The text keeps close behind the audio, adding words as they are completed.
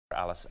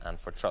Alice and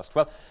for Trust.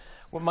 Well,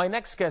 my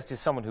next guest is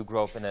someone who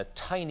grew up in a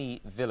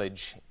tiny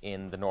village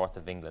in the north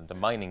of England, a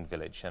mining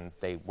village, and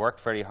they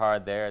worked very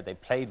hard there, they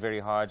played very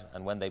hard,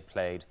 and when they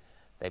played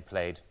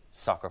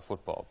soccer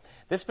football.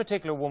 This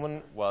particular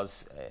woman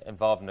was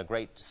involved in a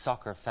great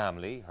soccer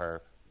family.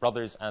 Her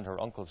brothers and her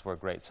uncles were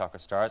great soccer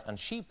stars, and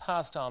she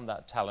passed on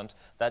that talent,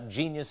 that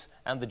genius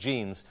and the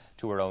genes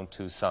to her own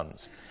two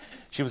sons.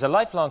 She was a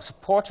lifelong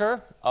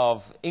supporter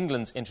of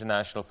England's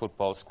international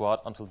football squad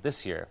until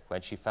this year,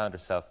 when she found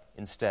herself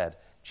instead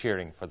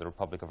cheering for the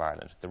Republic of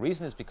Ireland. The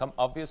reason has become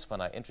obvious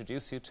when I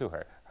introduce you to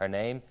her. Her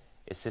name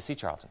is Cissie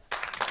Charlton.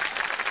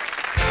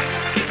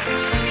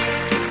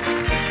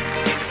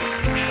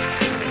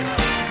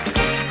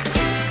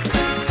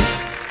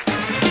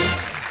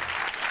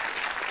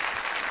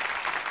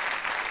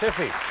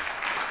 Cissie,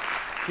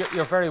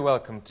 you're very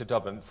welcome to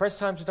Dublin. First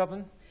time to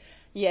Dublin?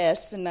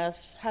 Yes, and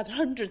I've had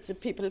hundreds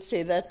of people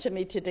say that to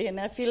me today, and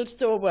I feel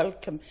so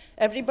welcome.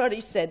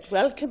 Everybody said,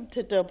 welcome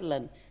to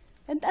Dublin,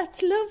 and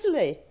that's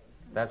lovely.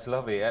 That's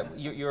lovely.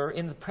 You're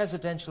in the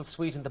presidential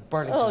suite in the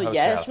Burlington Hotel. Oh,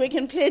 yes, we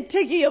can play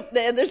Tiggy up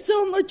there. There's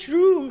so much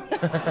room.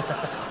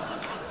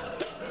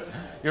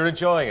 You're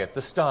enjoying it,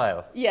 the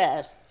style?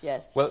 Yes,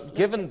 yes. Well,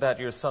 given that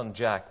your son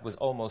Jack was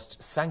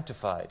almost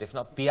sanctified, if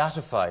not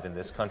beatified in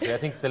this country, I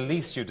think the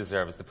least you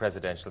deserve is the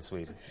presidential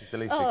suite. It's the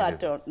least we can do. I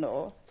don't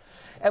know.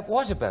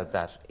 What about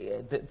that,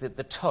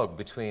 the tug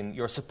between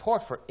your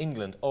support for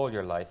England all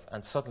your life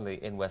and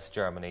suddenly in West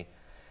Germany,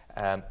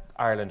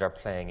 Ireland are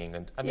playing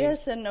England? I mean,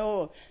 yes and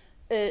no.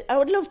 I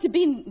would love to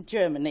be in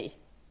Germany.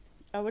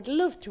 I would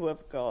love to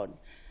have gone.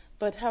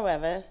 But,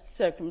 however,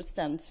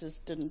 circumstances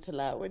didn't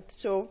allow it.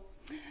 So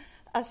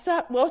I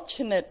sat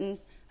watching it and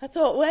I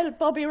thought, well,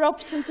 Bobby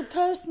Robson's a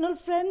personal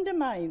friend of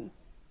mine.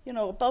 You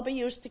know, Bobby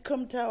used to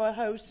come to our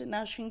house in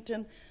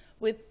Ashington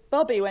with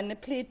Bobby when they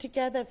played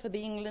together for the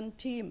England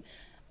team.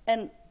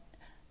 And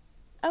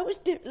my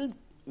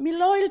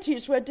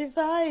loyalties were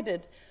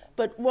divided.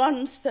 But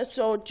once I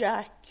saw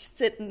Jack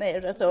sitting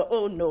there, I thought,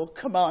 oh no,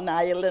 come on,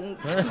 Ireland,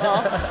 come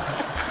on.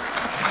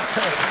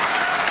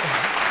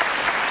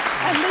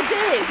 And they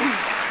did.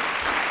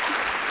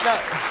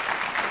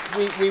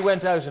 Now, we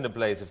went out in a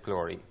blaze of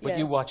glory, but yeah.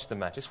 You watched the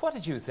matches. What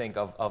did you think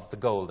of the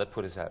goal that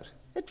put us out?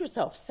 It was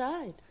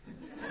offside.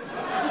 It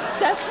was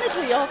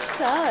definitely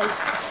offside.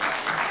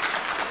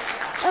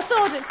 I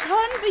thought it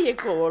can't be a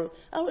goal.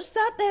 I was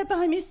sat there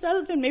by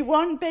myself in my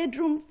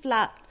one-bedroom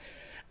flat.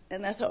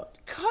 And I thought,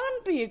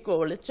 can't be a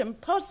goal, it's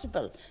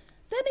impossible.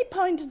 Then he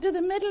pointed to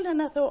the middle and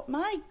I thought,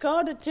 my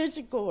God, it is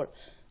a goal.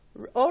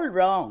 All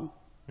wrong.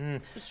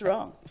 It's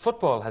wrong.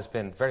 Football has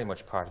been very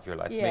much part of your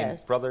life. Yes. I mean,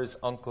 brothers,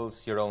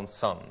 uncles, your own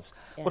sons.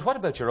 Yes. But what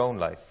about your own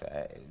life?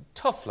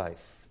 Tough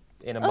life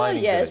in a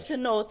mining village. Oh, yes, the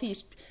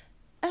northeast.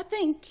 I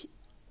think,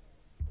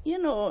 you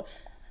know,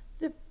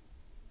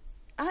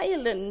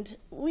 Ireland,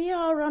 we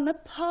are on a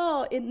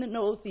par in the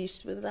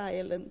northeast with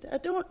Ireland. I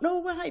don't know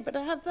why, but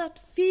I have that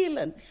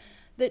feeling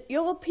that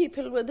your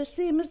people were the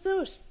same as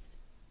us.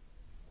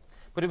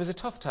 But it was a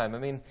tough time, I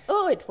mean...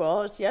 Oh, it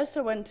was, yes.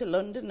 I went to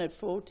London at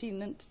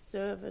 14 into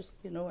service,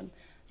 you know, and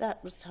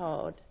that was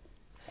hard.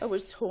 I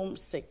was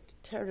homesick,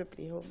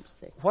 terribly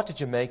homesick. What did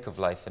you make of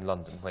life in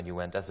London when you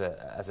went as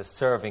a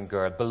serving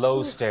girl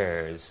below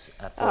stairs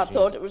at 14? I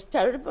thought it was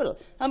terrible.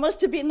 I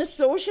must have been a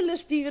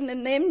socialist even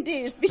in them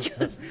days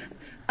because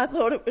I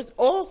thought it was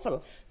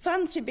awful.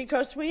 Fancy,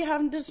 because we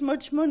haven't as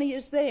much money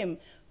as them,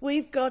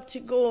 we've got to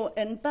go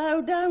and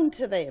bow down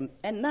to them.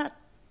 And that,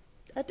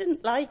 I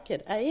didn't like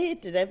it. I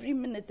hated every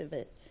minute of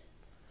it.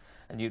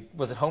 And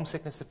was it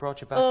homesickness that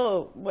brought you back?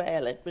 Oh,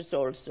 well, it was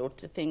all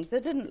sorts of things. I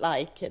didn't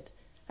like it.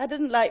 I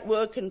didn't like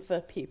working for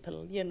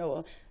people, you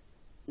know.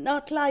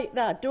 Not like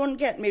that. Don't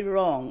get me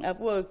wrong. I've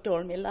worked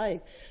all my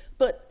life.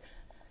 But,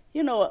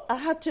 you know, I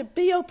had to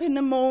be up in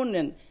the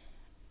morning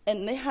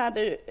and they had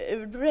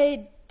a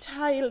red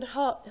tiled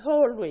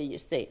hallway, you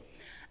see.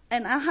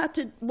 And I had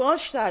to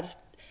wash that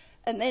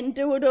and then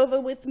do it over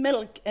with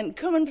milk. And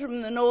coming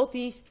from the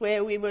northeast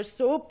where we were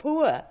so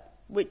poor,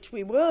 which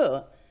we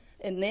were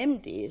in them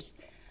days,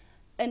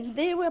 and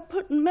they were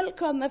putting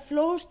milk on the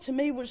floors, to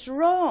me was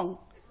wrong.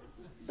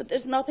 But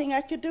there's nothing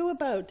I could do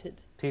about it.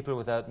 People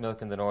without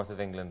milk in the north of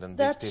England and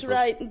That's these people...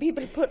 right, and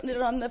people putting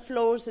it on the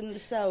floors in the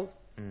south.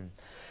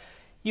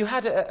 You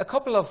had a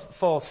couple of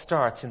false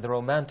starts in the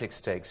romantic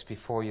stakes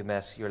before you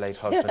met your late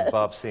husband,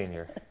 Bob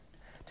Sr.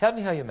 Tell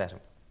me how you met him.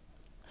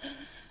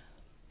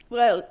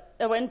 Well,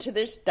 I went to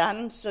this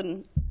dance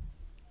and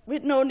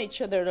we'd known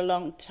each other a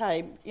long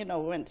time. You know,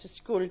 we went to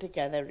school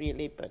together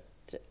really, but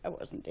I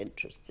wasn't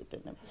interested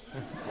in him.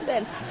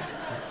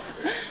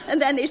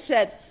 And then he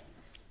said,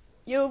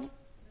 you've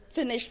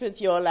finished with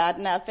your lad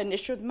and I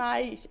finished with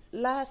my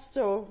lass,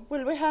 so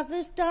will we have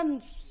this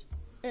dance?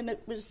 And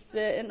it was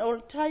an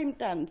old-time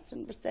dance,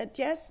 and we said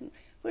yes, and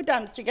we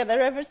danced together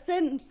ever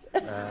since.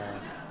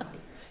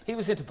 He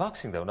was into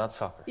boxing, though, not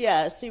soccer.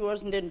 Yes, he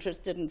wasn't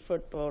interested in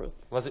football.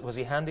 Was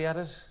he handy at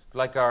it,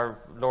 like our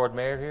Lord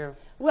Mayor here?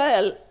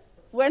 Well,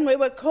 when we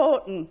were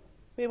courting,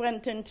 we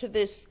went into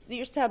this... They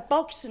used to have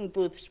boxing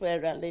booths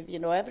where I live, you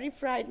know, every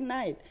Friday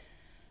night.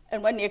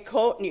 And when you're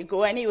caught and you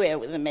go anywhere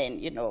with the men,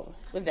 you know,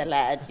 with the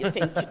lad, you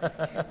think.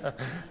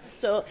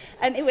 So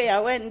anyway, I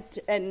went,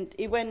 and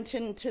he went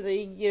into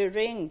the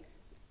ring.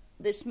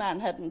 This man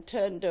hadn't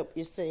turned up,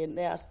 you see, and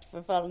they asked for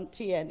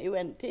volunteer, and he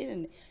went in,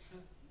 and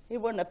he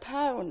won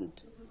 £1.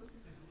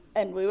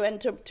 And we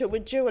went up to a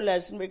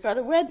jeweller's, and we got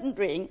a wedding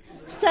ring,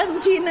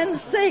 17 and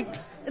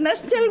 6, and I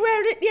still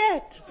wear it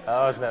yet.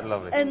 Oh, isn't that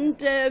lovely? And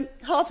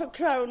 £half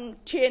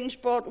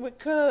change bought with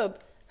curb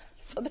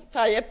for the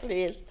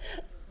fireplace.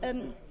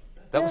 And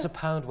that was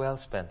 £1 well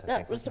spent, I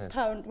think. That was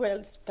 £1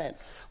 well spent.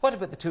 What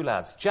about the two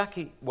lads?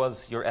 Jackie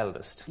was your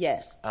eldest.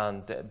 Yes.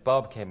 And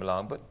Bob came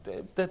along. But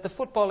the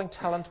footballing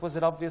talent, was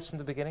it obvious from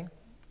the beginning?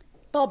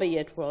 Bobby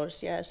it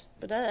was, yes.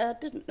 But I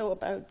didn't know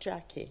about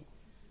Jackie.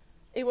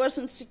 He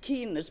wasn't so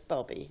keen as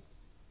Bobby.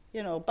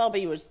 You know,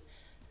 Bobby was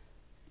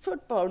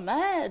football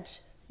mad,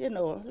 you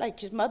know, like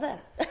his mother.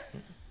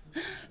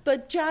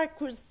 But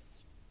Jack was,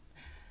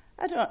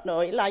 I don't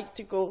know, he liked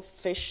to go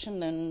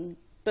fishing and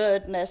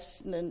bird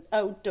nesting and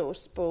outdoor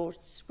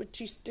sports, which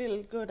he's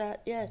still good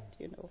at yet,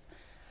 you know.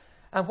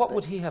 And what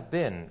would he have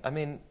been? I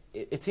mean,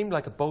 it seemed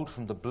like a bolt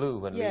from the blue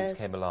when Leeds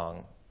came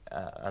along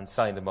and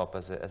signed him up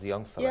as a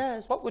young fella.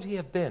 Yes. What would he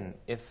have been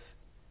if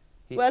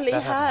he... Well,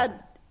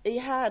 he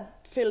had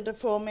filled a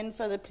form in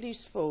for the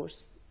police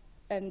force,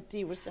 and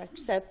he was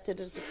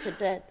accepted as a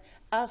cadet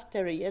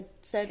after he had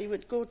said he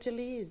would go to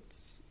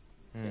Leeds.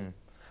 So.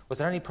 Was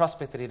there any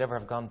prospect that he'd ever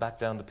have gone back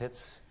down the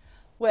pits?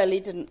 Well,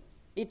 he didn't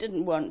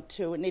want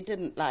to, and he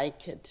didn't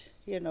like it,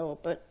 you know,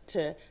 but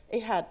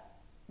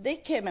they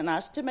came and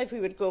asked him if he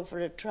would go for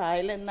a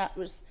trial, and that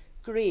was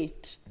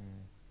great.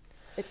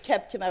 It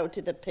kept him out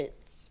of the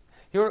pits.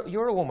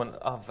 You're a woman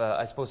of,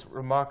 I suppose,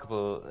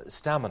 remarkable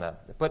stamina,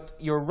 but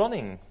your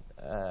running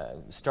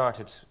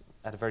started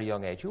at a very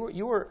young age.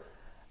 You were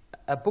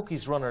a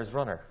bookie's runner's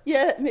runner.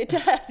 Yeah, my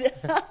dad.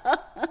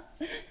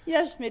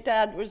 Yes, my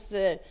dad was...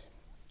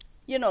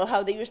 you know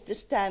how they used to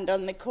stand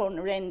on the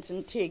corner ends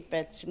and take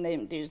bets in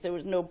them days. There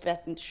was no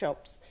betting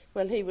shops.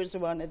 Well, he was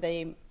one of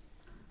them.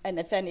 And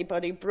if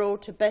anybody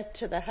brought a bet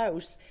to the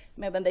house,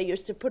 remember they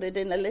used to put it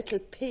in a little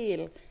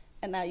pail,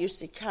 and I used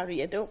to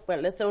carry it up.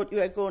 Well, I thought you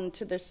were going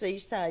to the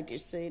seaside, you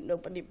see.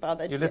 Nobody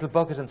bothered you. Your little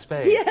bucket and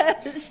spade?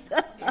 Yes.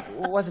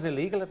 Was it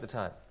illegal at the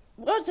time?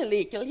 It was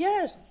illegal,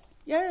 yes.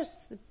 Yes.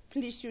 The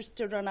police used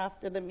to run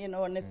after them, you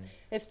know, and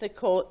if they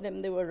caught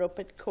them, they were up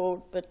at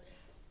court, but...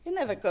 he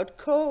never got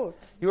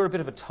caught. You were a bit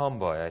of a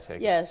tomboy, I take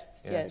it. Yes,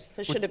 yes.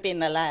 I should have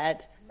been a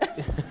lad.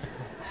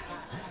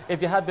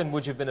 If you had been,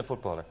 would you have been a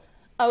footballer?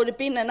 I would have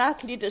been an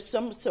athlete of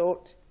some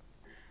sort.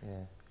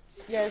 Yeah.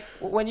 Yes.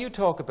 When you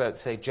talk about,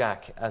 say,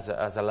 Jack as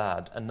a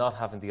lad and not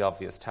having the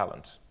obvious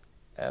talent,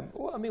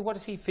 I mean, what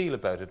does he feel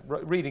about it?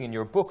 Reading in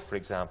your book, for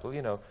example,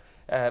 you know,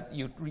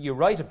 you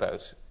write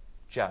about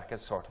Jack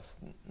as sort of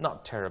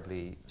not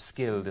terribly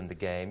skilled in the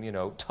game, you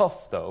know,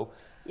 tough though.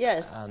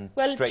 Yes. And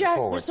well, Jack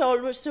was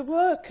always a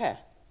worker.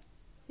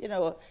 You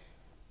know,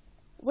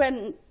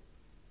 when,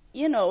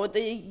 you know,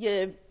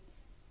 the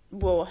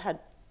war had,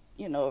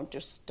 you know,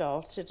 just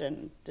started,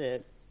 and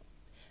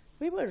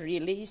we were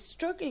really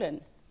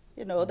struggling.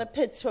 You know, the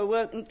pits were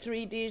working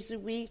 3 days a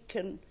week,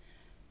 and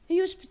he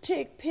used to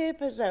take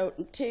papers out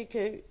and take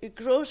a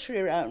grocery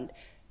around.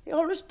 He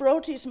always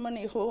brought his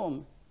money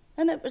home,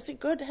 and it was a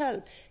good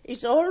help.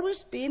 He's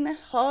always been a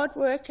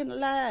hard-working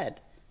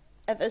lad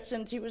ever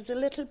since he was a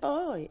little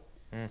boy.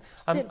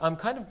 I'm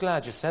kind of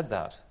glad you said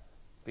that,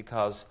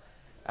 because,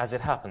 as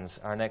it happens,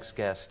 our next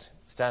guest,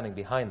 standing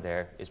behind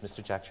there, is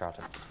Mr. Jack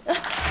Charlton.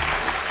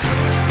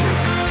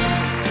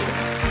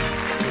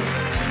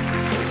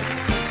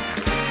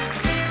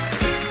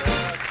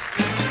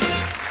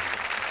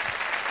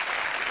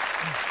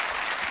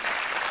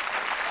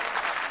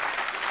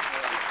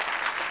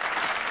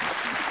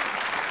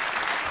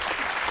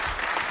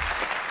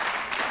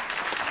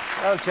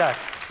 Well, Jack,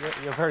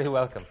 you're very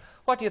welcome.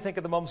 What do you think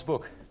of the Mum's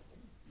book?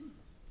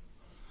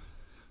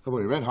 I've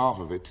only read half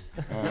of it,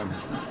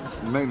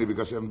 mainly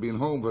because I haven't been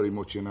home very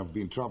much, and I've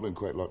been travelling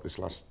quite a lot this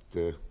last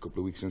couple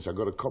of weeks since I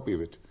got a copy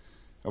of it.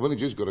 I've only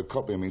just got a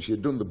copy. I mean, she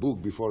had done the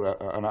book before,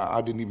 and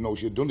I didn't even know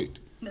she had done it.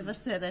 Never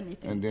said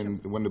anything. And then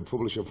when the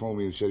publisher phoned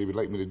me and said he would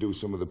like me to do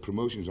some of the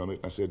promotions on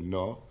it, I said,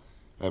 no,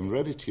 I haven't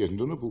read it. He hasn't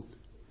done a book.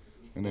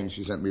 And then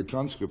she sent me a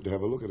transcript to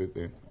have a look at it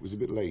there. It was a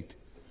bit late.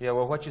 Yeah,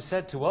 well, what you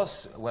said to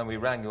us when we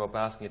rang you up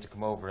asking you to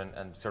come over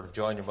and sort of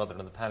join your mother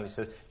on the panel, you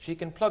says, she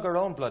can plug her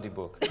own bloody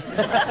book.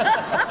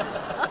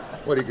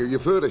 Well,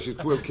 you've heard her. She's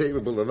well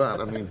capable of that.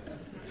 I mean,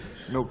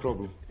 no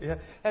problem. Yeah.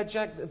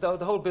 Jack,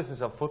 the whole business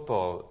of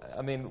football,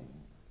 I mean,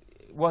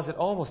 was it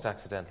almost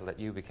accidental that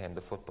you became the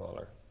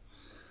footballer?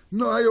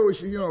 No, I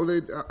always, you know,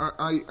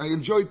 I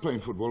enjoyed playing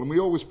football, and we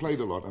always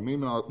played a lot. I mean,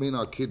 me and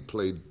our kid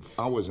played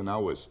hours and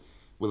hours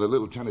with a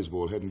little tennis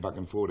ball heading back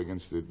and forth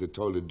against the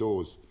toilet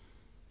doors.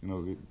 You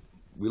know,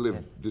 we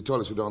lived, the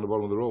toilets were down the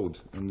bottom of the road,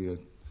 and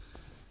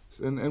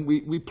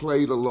we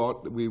played a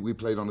lot. We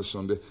played on a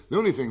Sunday. The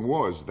only thing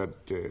was that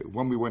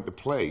when we went to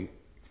play,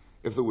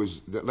 if there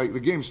was, like the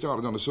game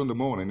started on a Sunday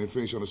morning and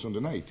finished on a Sunday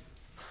night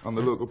on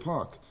the local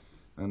park.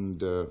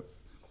 And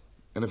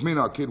And if me and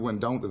our kid went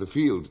down to the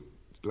field,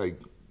 like,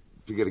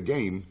 to get a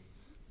game,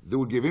 they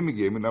would give him a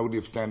game and I would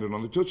be standing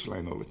on the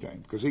touchline all the time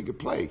because he could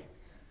play.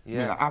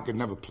 Yeah. I mean, I could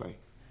never play.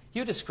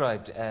 You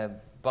described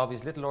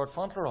Bobby's little Lord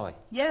Fauntleroy.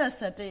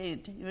 Yes, I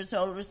did. He was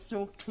always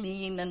so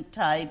clean and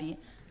tidy.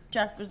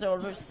 Jack was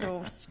always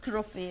so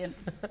scruffy and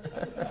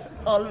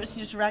always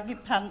his raggy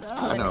pants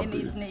pulling in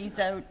his knees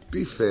out.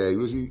 Be fair, he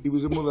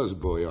was a mother's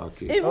boy, our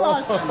kid. It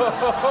wasn't.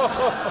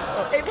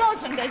 It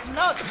wasn't. It's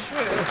not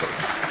true.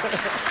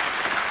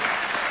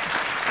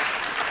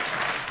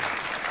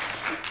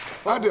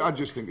 I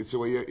just think it's the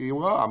way you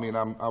are. I mean,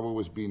 I've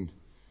always been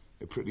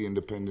a pretty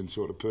independent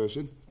sort of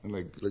person. And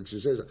like she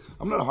says,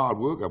 I'm not a hard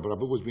worker, but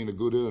I've always been a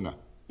good earner.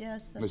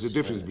 Yes, that's and there's a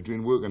difference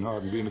between working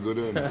hard and being a good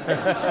earner.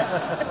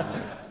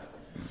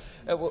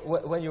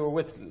 When you were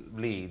with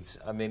Leeds,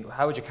 I mean,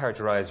 how would you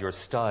characterise your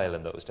style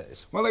in those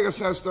days? Well, like I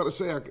said, I started to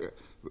say,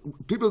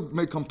 people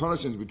make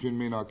comparisons between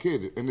me and our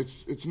kid, and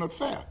it's not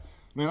fair.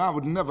 I mean, I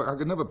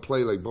could never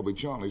play like Bobby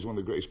Charlton. He's one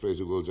of the greatest players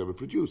the world's ever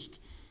produced.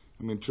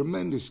 I mean,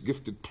 tremendous,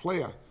 gifted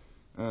player.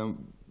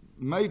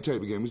 My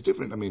type of game was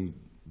different. I mean,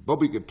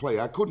 Bobby could play,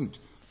 I couldn't.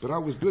 But I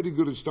was bloody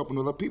good at stopping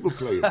other people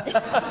playing.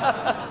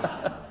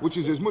 Which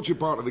is as much a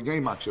part of the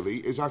game,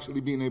 actually, as actually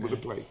being able to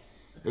play.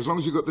 As long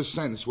as you've got the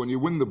sense, when you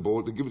win the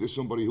ball, to give it to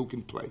somebody who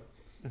can play.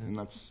 And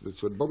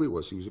that's what Bobby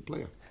was. He was a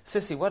player.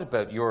 Cissie, what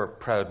about your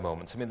proud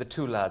moments? I mean, the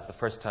two lads, the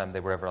first time they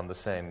were ever on the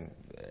same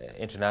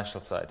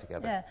international side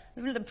together. Yeah,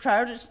 well, the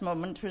proudest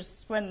moment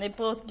was when they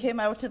both came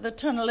out of the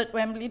tunnel at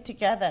Wembley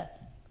together.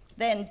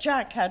 Then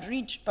Jack had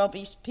reached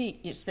Bobby's peak,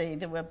 you see.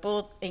 They were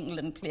both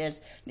England players.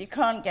 You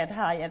can't get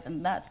higher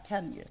than that,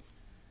 can you?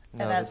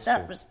 No, and that's that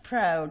true. was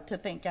proud to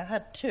think I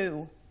had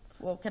two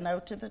walking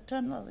out of the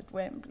tunnel at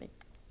Wembley.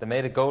 They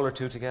made a goal or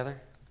two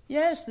together?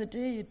 Yes, they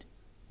did.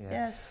 Yeah.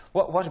 Yes.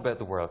 What about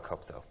the World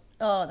Cup, though?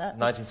 Oh, that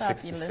was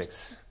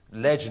 1966.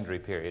 Legendary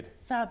period.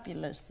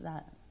 Fabulous,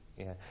 that.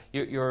 Yeah.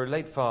 Your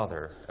late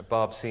father,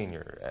 Bob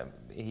Sr.,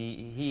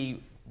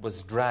 he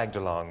was dragged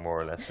along,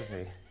 more or less,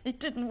 wasn't he? He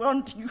didn't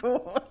want to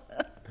go.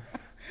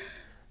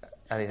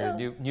 And he had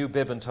a new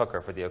bib and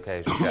tucker for the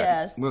occasion.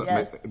 Yes, Well,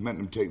 yes. it meant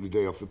him take the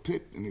day off the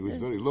pit, and he was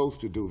very loath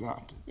to do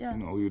that. Yeah.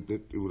 You know,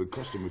 it would have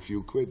cost him a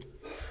few quid.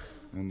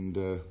 And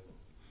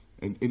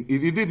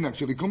he didn't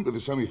actually come to the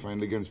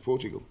semi-final against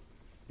Portugal.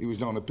 He was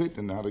down the pit,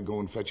 and I had to go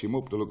and fetch him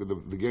up to look at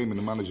the game in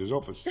the manager's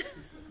office.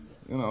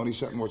 You know, and he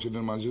sat and watched it in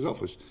the manager's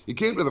office. He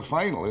came to the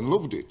final and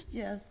loved it.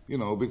 Yes. You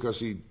know,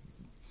 because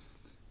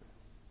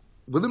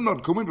with him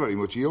not coming very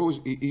much, he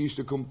used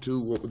to come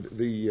to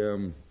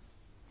the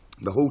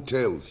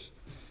hotels.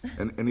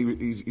 And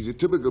he's a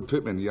typical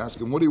pitman. You ask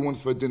him what he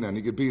wants for dinner, and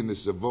he could be in the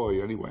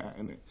Savoy anywhere,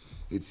 and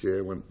he'd say,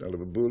 I'll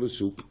have a bowl of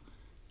soup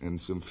and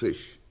some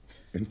fish,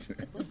 and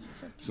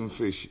some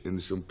fish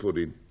and some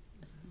pudding,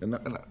 and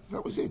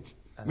that was it.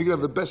 We could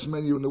have the best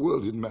menu in the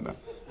world, didn't matter.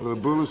 I'll have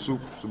a bowl of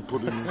soup, some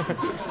pudding, and some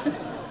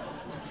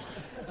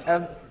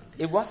fish.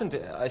 It wasn't,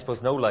 I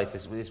suppose, no life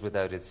is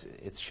without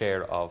its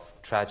share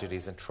of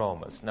tragedies and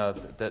traumas. Now,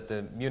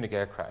 the Munich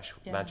air crash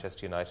with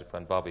Manchester United,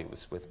 when Bobby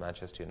was with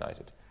Manchester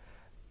United,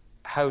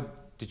 how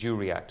did you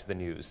react to the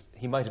news?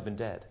 He might have been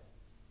dead.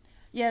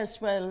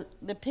 Yes, well,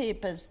 the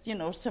papers, you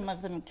know, some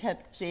of them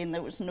kept saying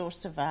there was no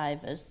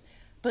survivors.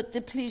 But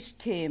the police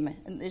came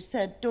and they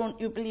said, don't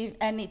you believe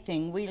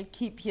anything, we'll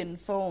keep you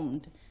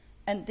informed.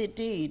 And they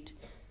did.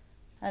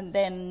 And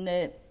then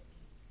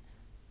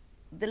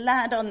the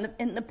lad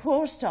in the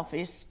post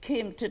office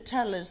came to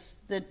tell us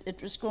that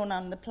it was going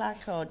on the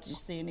placards, you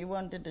see, and he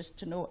wanted us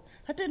to know.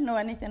 I didn't know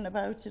anything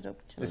about it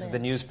up till This then. is the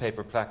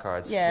newspaper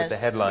placards Yes, with the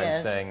headlines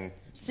yes. saying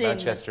Saying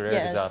Manchester that-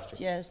 air yes, disaster.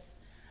 Yes.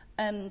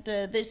 And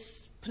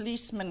this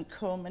policeman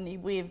come and he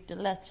waved a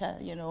letter,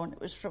 you know, and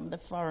it was from the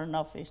Foreign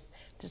Office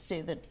to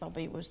say that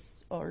Bobby was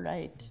all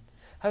right.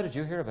 How did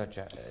you hear about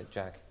Jack?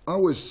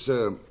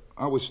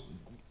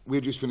 We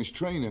had just finished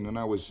training, and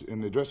I was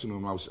in the dressing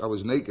room. I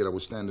was naked. I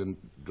was standing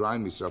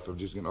drying myself. I was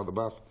just getting out of the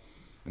bath.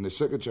 And the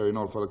secretary, an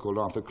old fellow called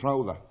Arthur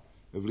Crowther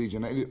of Leeds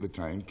United at the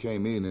time,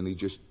 came in and he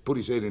just put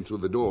his head in through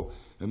the door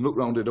and looked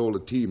round at all the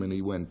team, and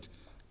he went,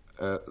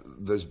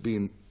 there's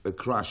been a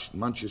crash.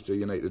 Manchester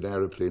United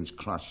aeroplanes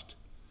crashed.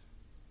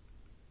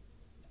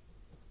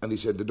 And he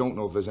said, they don't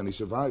know if there's any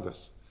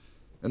survivors.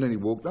 And then he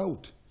walked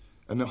out.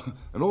 And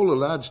all the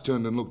lads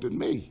turned and looked at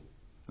me.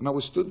 And I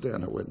was stood there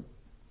and I went.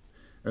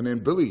 And then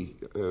Billy,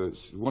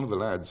 one of the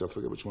lads, I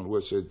forget which one it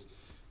was, said,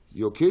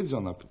 your kid's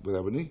on that with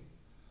Ebony?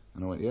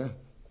 And I went, yeah.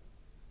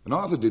 And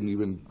Arthur didn't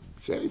even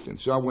say anything.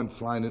 So I went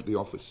flying into the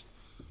office.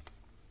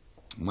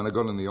 And when I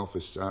got in the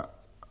office,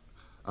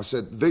 I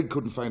said they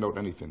couldn't find out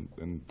anything.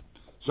 And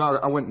so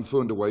I went and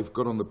phoned the wife,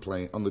 got on the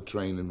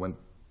train and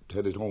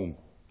headed home,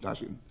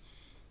 dashing.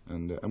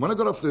 And when I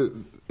got off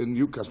in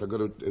Newcastle, I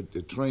got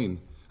a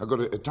train. I got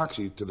a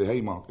taxi to the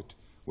Haymarket,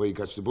 where you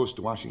catch the bus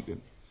to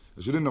Washington.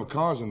 Because we didn't have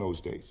cars in those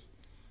days.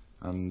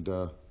 And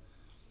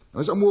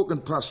as I'm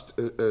walking past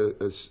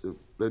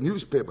a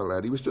newspaper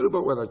lad, he was stood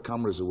about where that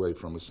camera's away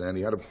from us, and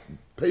he had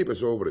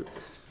papers over it.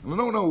 And I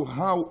don't know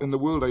how in the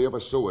world I ever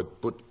saw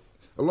it, but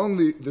along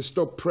the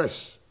stop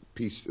press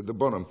piece at the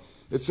bottom,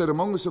 It said,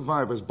 among the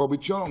survivors, Bobby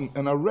Charlton,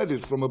 and I read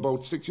it from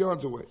about 6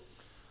 yards away.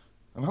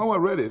 And how I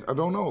read it, I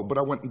don't know, but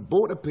I went and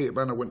bought a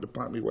paper and I went to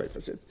pat my wife.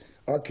 I said,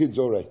 our kid's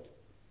all right.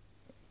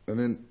 And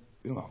then,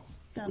 you know...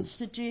 Dance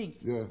the jig.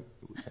 Yeah.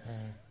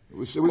 It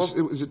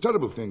was a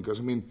terrible thing, because,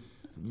 I mean,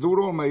 they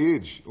were all my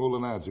age, all the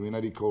lads. I mean,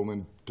 Eddie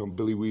Coleman,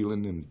 Billy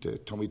Whelan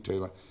and Tommy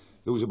Taylor.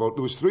 There was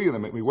 3 of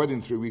them at my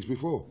wedding 3 weeks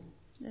before.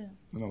 Yeah.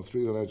 You know,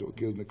 3 of the lads that were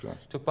killed in the crash.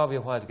 Took Bobby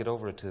a while to get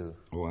over it too.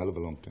 Oh, a hell of a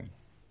long time.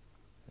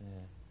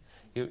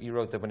 Yeah. You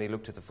wrote that when he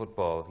looked at the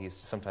football, he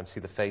used to sometimes see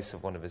the face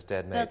of one of his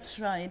dead mates. That's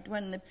right.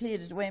 When they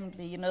played at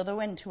Wembley, you know, they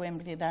went to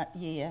Wembley that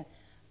year,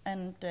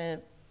 and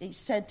he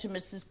said to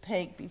Mrs.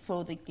 Pegg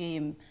before the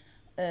game,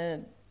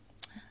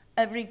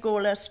 every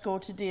goal I score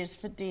today is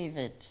for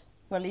David.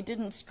 Well, he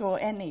didn't score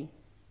any.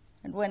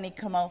 And when he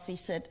come off, he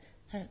said,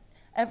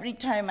 every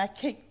time I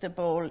kicked the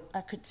ball,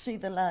 I could see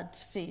the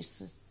lads'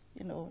 faces,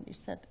 you know, and he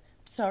said,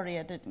 sorry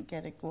I didn't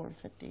get a goal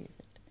for David.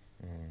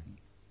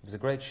 It was a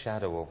great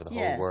shadow over the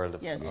whole world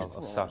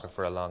of soccer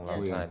for a long,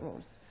 long time.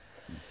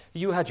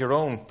 You had your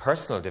own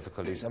personal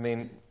difficulties. I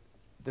mean,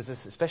 there's a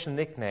special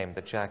nickname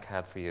that Jack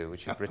had for you,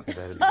 which you've written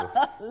about in the book.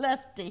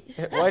 Lefty.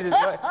 Why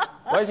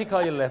does he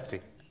call you Lefty?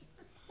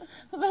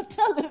 Well,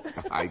 tell him.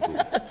 I do.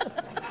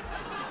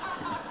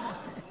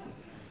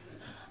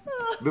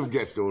 They've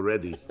guessed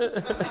already.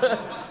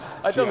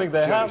 I don't think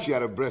they have. She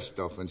had a breast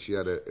off, and she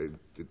had a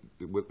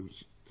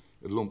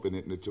lump in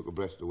it, and it took a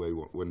breast away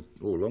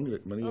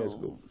many years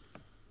ago.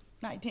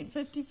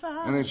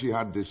 1955. And then she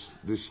had this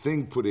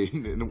thing put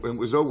in, and it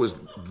was always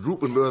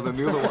drooping lower than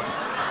the other one.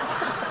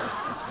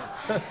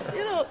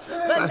 You know,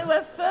 when they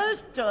were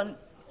first done,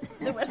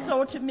 they were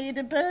sort of made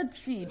of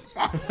birdseed.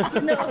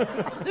 You know,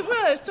 they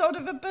were sort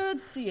of a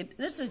birdseed.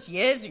 This was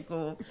years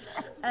ago.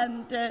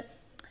 And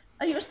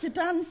I used to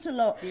dance a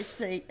lot, you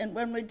see, and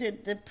when we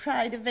did the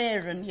Pride of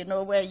Erin, you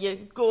know, where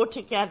you go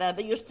together,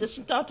 they used to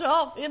start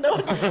off, you know,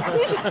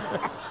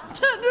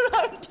 turn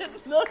around and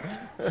look.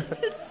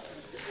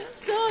 It's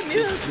so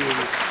amusing.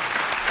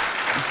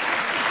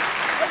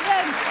 And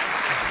then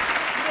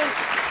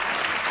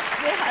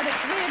we had a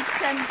great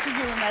sense of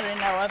humour in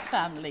our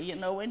family, you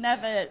know. We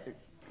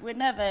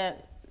never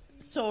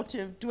sort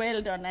of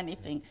dwelled on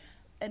anything.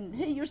 And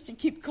he used to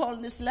keep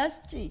calling us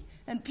Lefty.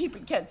 And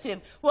people kept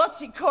saying, what's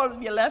he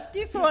calling you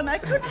Lefty for? And I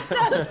couldn't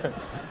tell.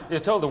 You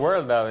told the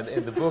world now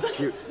in the book.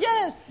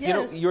 Yes. You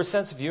know, your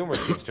sense of humour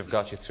seems to have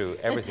got you through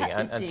everything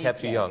and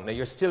kept you young. Now,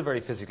 you're still very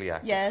physically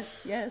active.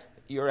 Yes.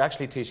 You're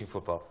actually teaching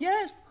football.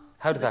 Yes.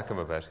 How did that come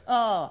about?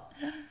 Oh,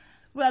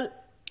 well,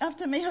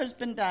 after my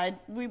husband died,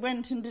 we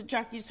went into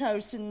Jackie's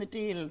house in the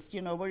Dales.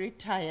 You know, we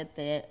retired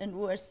there, and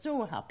we were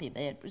so happy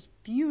there. It was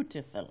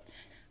beautiful.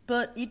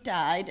 But he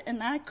died,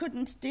 and I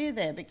couldn't stay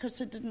there because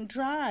I didn't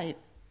drive,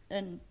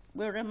 and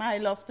we're a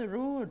mile off the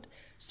road.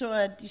 So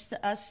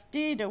I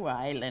stayed a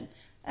while, and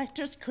I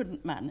just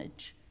couldn't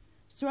manage.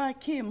 So I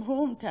came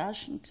home to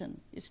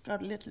Ashington. He's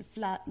got a little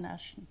flat in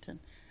Ashington.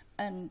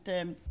 And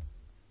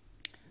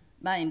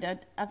mind,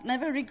 I've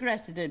never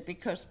regretted it,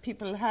 because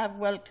people have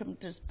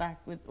welcomed us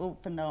back with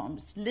open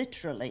arms,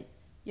 literally,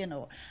 you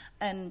know.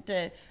 And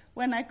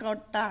when I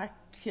got back,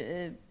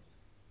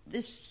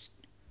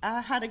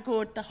 I had to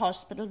go to the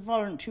hospital,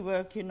 voluntary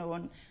work, you know,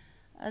 and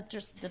I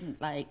just didn't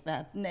like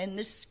that. And then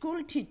the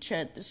school teacher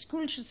at the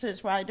school, she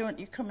says, why don't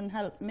you come and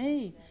help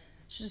me?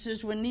 She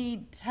says, we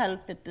need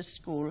help at the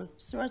school.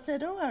 So I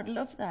said, oh, I'd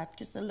love that,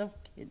 because I love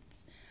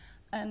kids.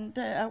 And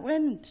I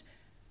went.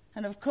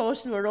 And, of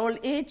course, they were all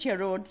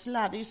 8-year-olds,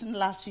 laddies and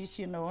lassies,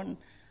 you know, and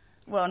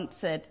one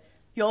said,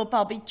 you're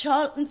Bobby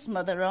Charlton's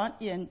mother,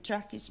 aren't you? And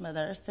Jackie's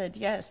mother. I said,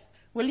 yes.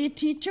 Will you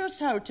teach us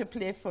how to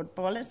play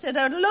football? I said,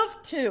 I'd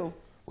love to.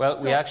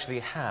 Well, we actually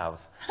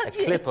have a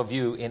clip of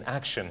you in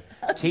action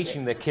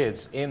teaching the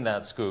kids in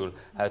that school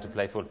how to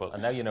play football.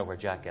 And now you know where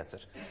Jack gets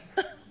it.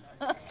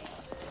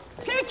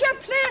 Take your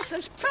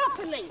places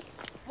properly.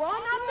 One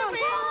on the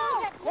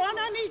wing, one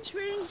on each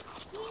wing,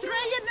 3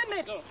 in the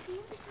middle.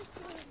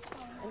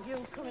 And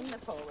you come in the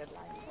forward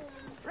line.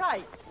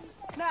 Right.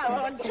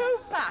 Now on 2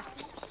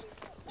 backs.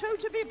 2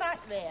 to be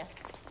back there.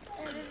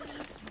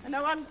 And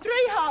now on 3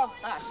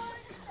 half backs.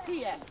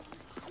 Here.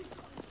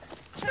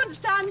 Don't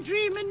stand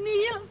dreaming,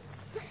 Neil.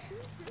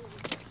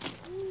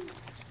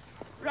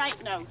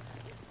 Right now.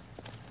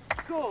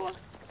 Go.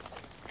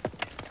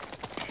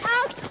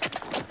 Out.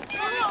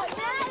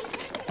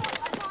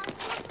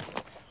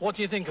 What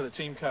do you think of the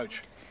team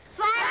coach?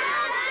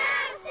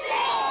 Fantastic!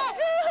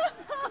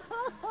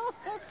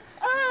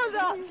 Oh,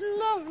 that's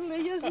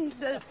lovely,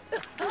 isn't it?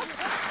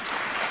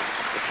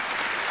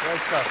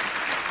 Great stuff.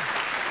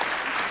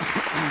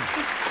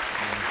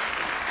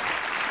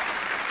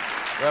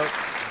 Well,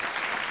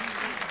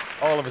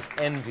 all of us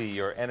envy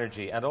your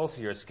energy and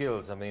also your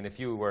skills. I mean, if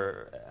you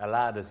were a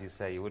lad, as you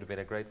say, you would have been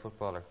a great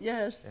footballer.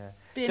 Yes. Yeah.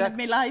 Being Jack, of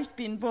my life's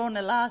been born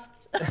a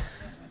last.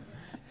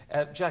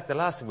 Jack, the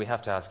last thing we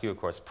have to ask you, of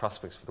course,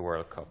 prospects for the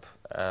World Cup.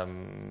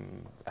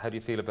 How do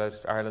you feel about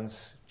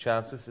Ireland's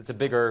chances? It's a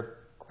bigger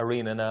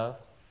arena now.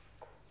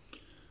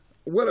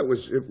 Well, it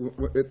was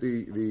at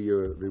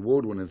the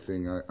award-winning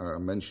thing. I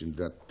mentioned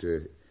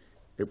that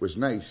it was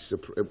nice.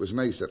 It was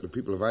nice that the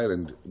people of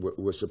Ireland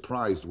were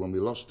surprised when we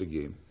lost a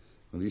game,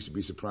 and they used to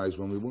be surprised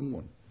when we won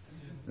one.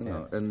 You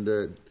know, and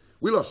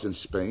we lost in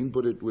Spain,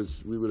 but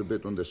we were a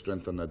bit under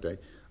strength on that day.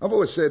 I've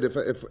always said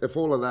if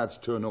all the lads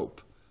turn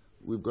up,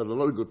 we've got a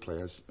lot of good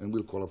players, and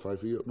we'll qualify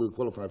for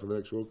the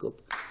next World Cup,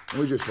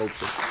 and we just hope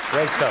so.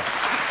 Great stuff.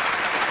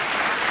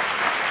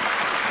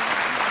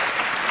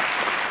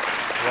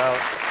 Well,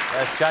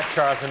 that's Jack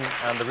Charlton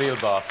and the real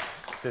boss,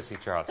 Cissie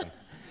Charlton.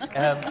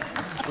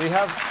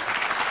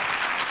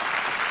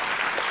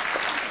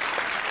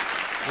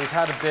 We've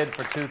had a bid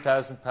for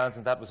 £2,000,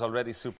 and that was already super.